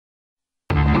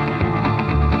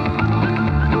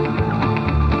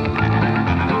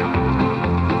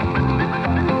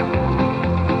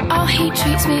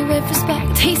treats me with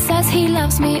respect. He says he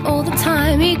loves me all the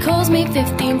time. He calls me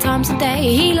 15 times a day.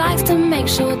 He likes to make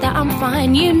sure that I'm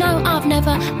fine. You know, I've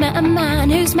never met a man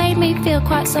who's made me feel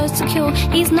quite so secure.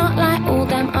 He's not like all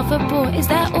them other boys,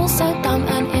 they're all so dumb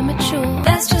and immature.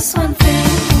 There's just one thing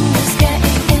that's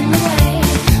getting in the way.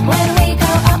 When we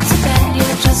go up to bed,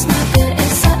 you're just not good.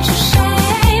 It's such a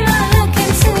shame. I look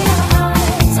into your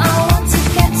eyes, I want to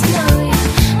get to know you,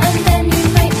 and then you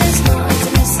make this noise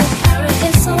and it's apparent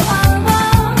it's all over.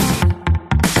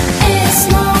 It's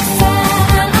not fair,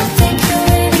 and I think you're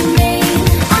really mean.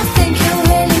 I think you're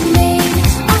really mean.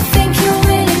 I think you're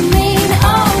really mean.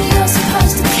 Oh, you're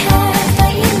supposed to care,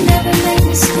 but you never make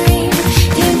me scream.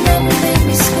 You never make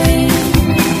me scream.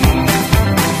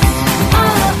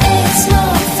 Oh, it's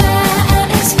not fair, and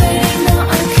it's really not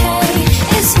okay.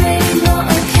 It's really not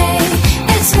okay.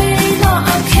 It's really not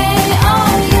okay.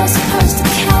 Oh, you're supposed to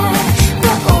care,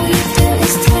 but all you do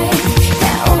is take.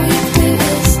 Yeah, all you do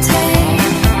is take.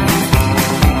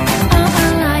 I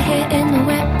lie here in the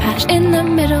wet patch, in the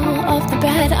middle of the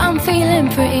bed. I'm feeling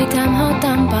pretty damn hard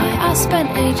done by. I spent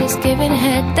ages giving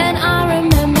head, then I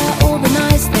remember